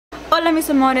Hola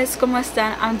mis amores, ¿cómo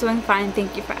están? I'm doing fine,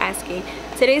 thank you for asking.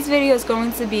 Today's video is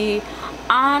going to be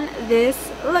on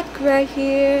this look right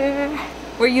here.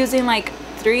 We're using like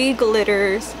 3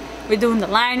 glitters. We're doing the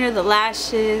liner, the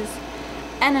lashes,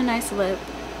 and a nice lip.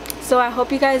 So I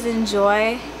hope you guys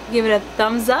enjoy. Give it a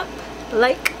thumbs up,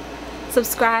 like,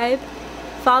 subscribe,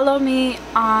 follow me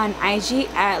on IG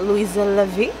at Louisa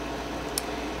Levy.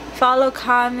 Follow,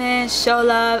 comment, show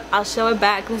love. I'll show it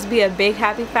back. Let's be a big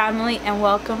happy family, and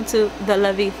welcome to the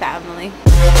Levy family.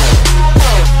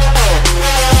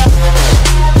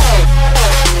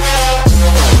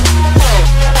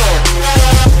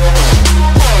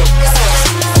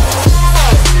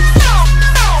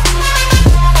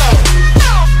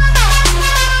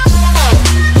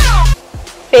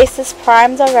 Face is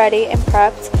primed already and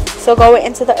prepped. So going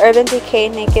into the Urban Decay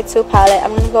Naked 2 palette, I'm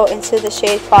going to go into the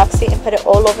shade Foxy and put it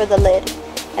all over the lid.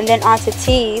 And then onto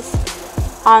T's,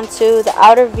 onto the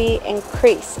outer V and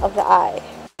crease of the eye.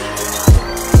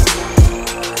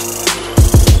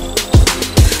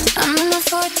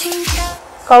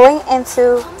 Going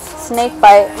into Snake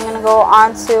Bite, I'm going to go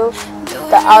onto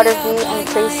the outer V and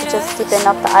crease to just deepen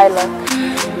up the eye look.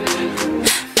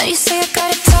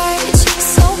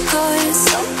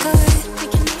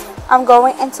 I'm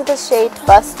going into the shade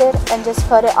Busted and just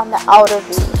put it on the outer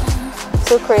V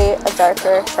to create a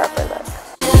darker, sharper look.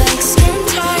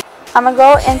 I'm going to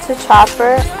go into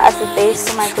Chopper as the base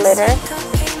for my glitter.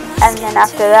 And then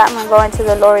after that, I'm going to go into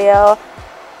the L'Oreal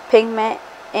pigment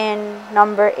in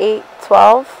number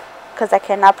 812 because I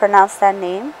cannot pronounce that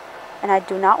name and I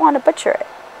do not want to butcher it.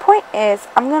 Point is,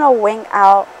 I'm going to wing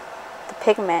out the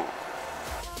pigment.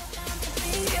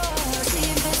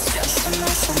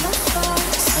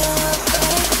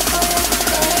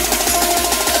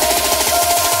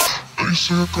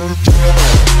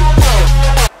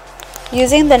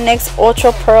 Using the NYX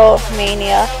Ultra Pearl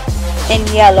Mania in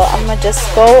yellow, I'm going to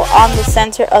just go on the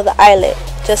center of the eyelid,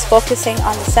 just focusing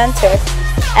on the center.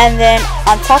 And then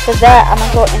on top of that, I'm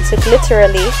going to go into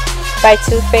Gliterally by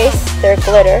Too Faced, their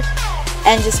glitter,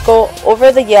 and just go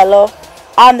over the yellow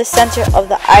on the center of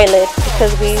the eyelid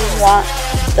because we want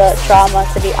the drama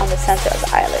to be on the center of the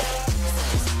eyelid.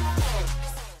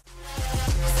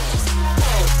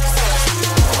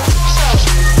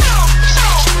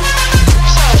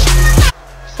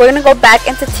 We're going to go back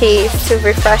into T's to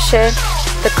refreshen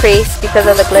the crease because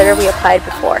of the glitter we applied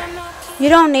before. You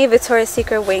don't need Victoria's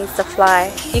Secret wings to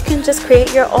fly. You can just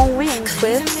create your own wings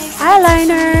with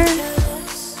eyeliner.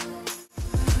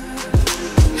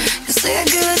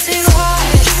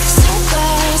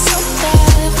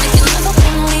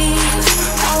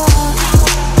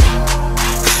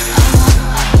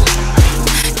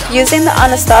 Using the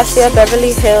Anastasia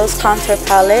Beverly Hills Contour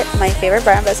Palette, my favorite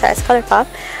brand besides Colourpop,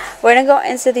 we're going to go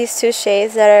into these 2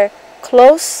 shades that are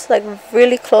close, like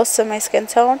really close to my skin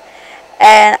tone.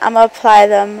 And I'm going to apply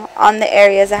them on the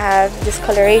areas that have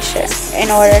discoloration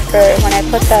in order for when I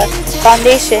put the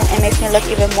foundation, it makes me look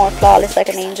even more flawless like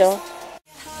an angel.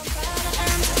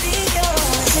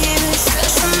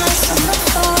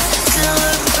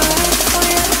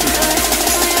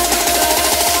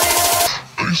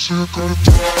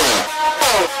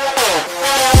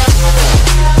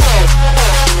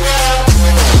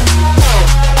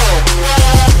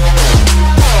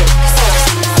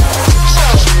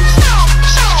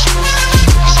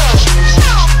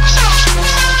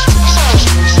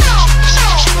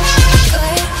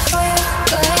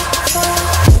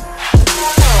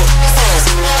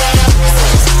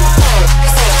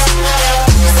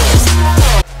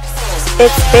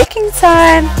 It's baking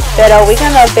time, but we're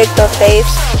gonna bake the face,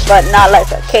 but not like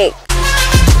a cake.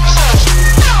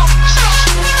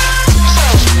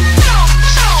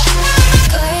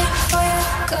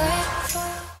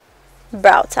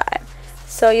 Brow time.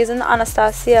 So using the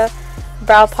Anastasia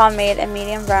brow pomade in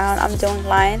medium brown, I'm doing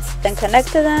lines, then connect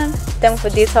to them, then with a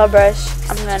detail brush,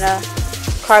 I'm gonna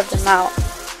carve them out.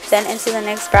 Then into the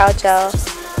NYX Brow Gel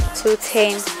to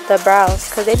tame the brows,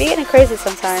 because they be getting crazy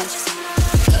sometimes.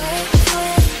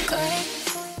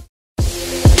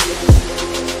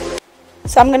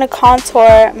 So I'm going to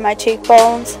contour my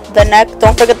cheekbones, the neck,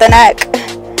 don't forget the neck,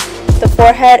 the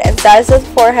forehead and sides of the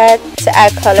forehead to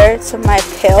add color to my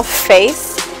pale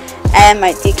face and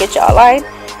my decay jawline.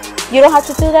 You don't have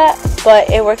to do that, but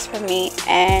it works for me,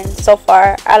 and so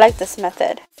far I like this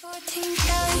method.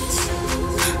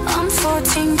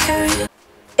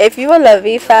 If you're a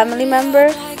Levy family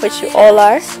member, which you all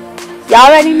are, y'all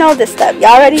already know this step.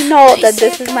 Y'all already know that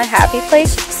this is my happy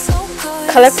place.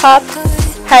 Colourpop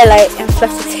highlight in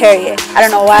Flexitarian. I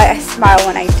don't know why I smile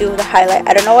when I do the highlight.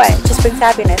 I don't know why. It just brings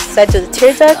happiness. So I do the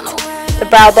tear duct, the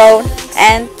brow bone,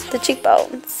 and the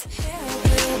cheekbones.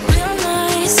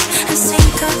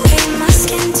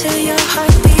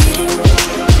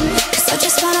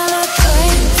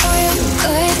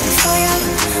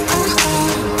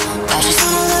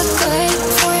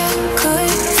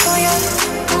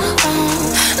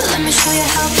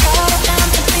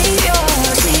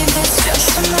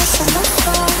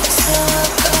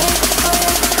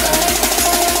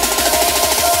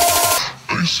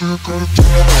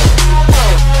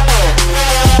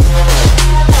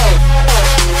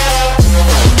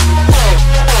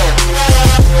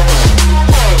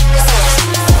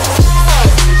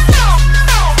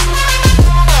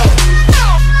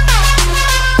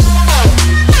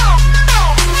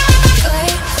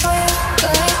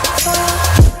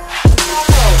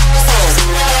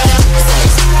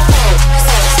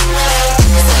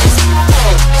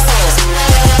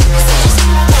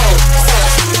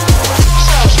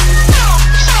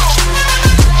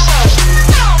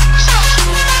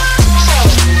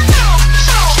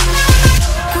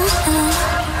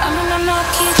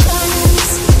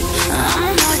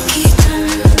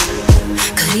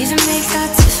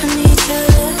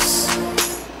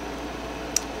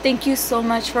 Thank you so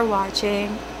much for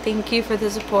watching. Thank you for the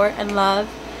support and love,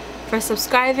 for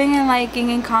subscribing and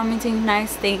liking and commenting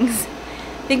nice things.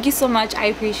 Thank you so much. I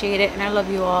appreciate it and I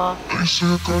love you all.